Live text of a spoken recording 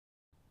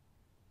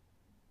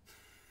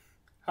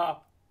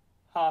ha,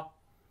 ha.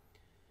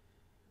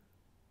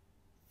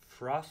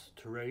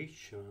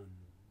 Frustration.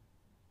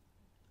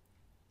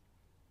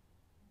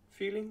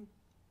 Feeling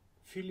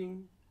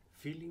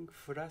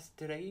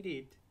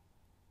frustrated.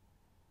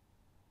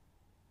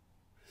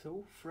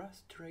 So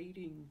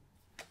frustrating.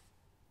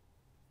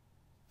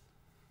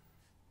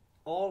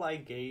 All I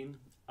gain,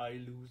 I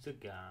lose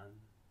again.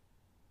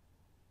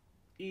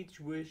 Each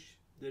wish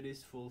that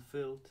is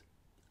fulfilled,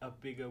 a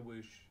bigger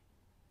wish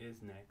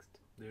is next.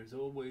 There's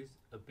always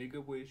a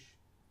bigger wish,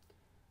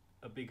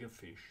 a bigger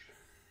fish.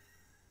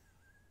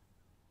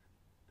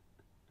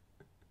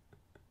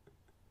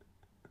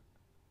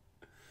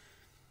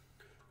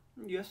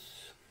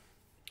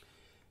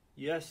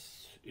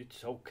 Yes,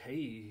 it's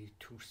okay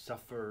to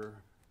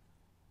suffer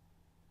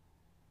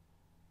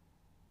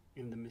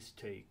in the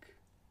mistake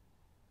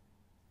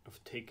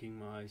of taking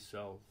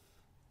myself.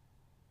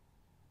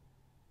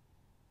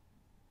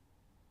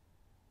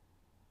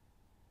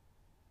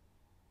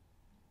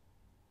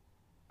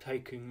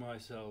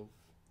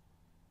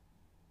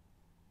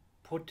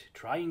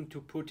 Trying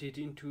to put it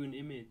into an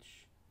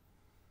image,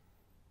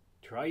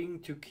 trying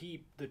to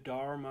keep the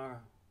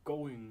Dharma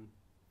going,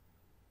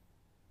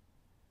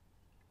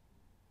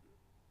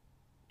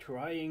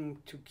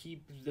 trying to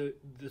keep the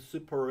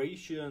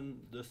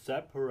separation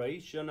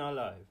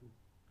alive.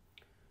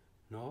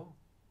 No,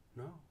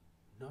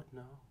 not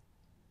now.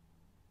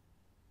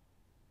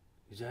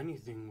 Is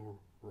anything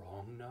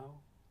wrong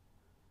now?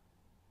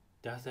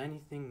 Does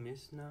anything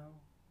miss now?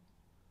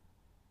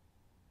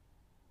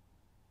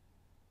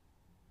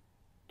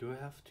 Do I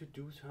have to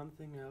do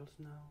something else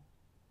now?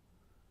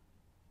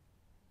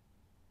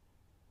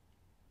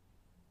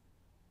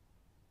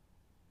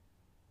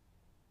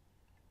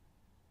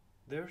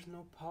 There's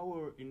no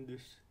power in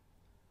this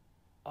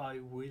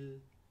I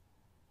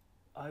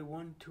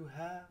want to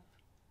have,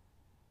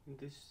 in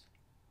this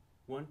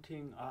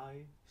wanting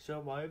I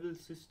survival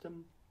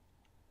system.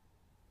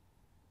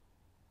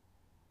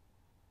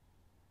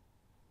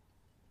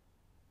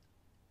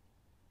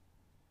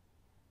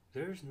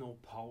 There's no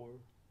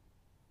power.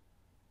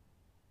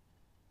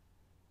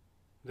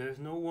 There's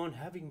no one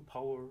having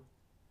power.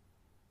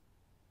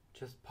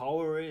 Just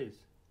power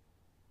is.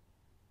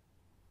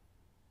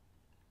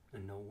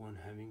 And no one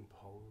having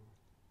power.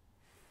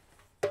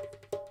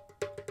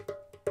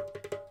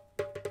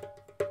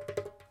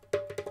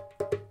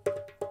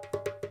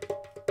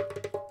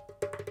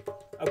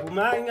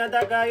 Agumanga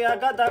takaya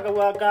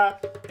katakawaka,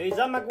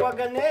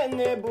 izamakwaka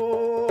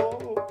nenebu.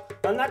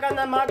 Anaka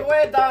na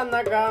magweta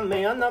naka,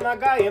 me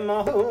anamaka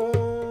yemahu,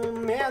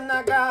 me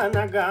anaka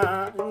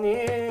naka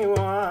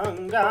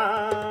niwanga.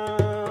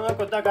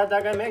 Kotaka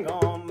taka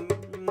mengom,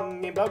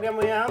 mi boga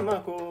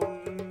muyamaku.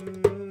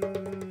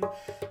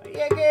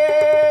 Yege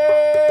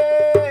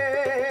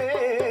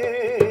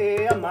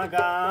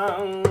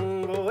amagango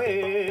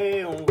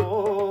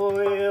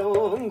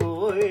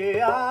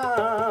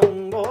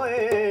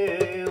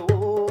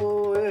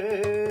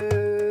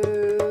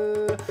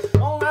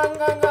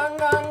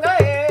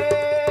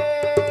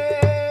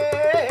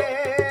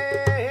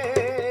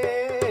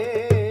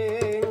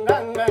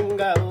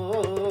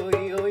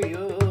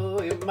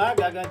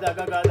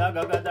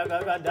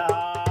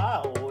gada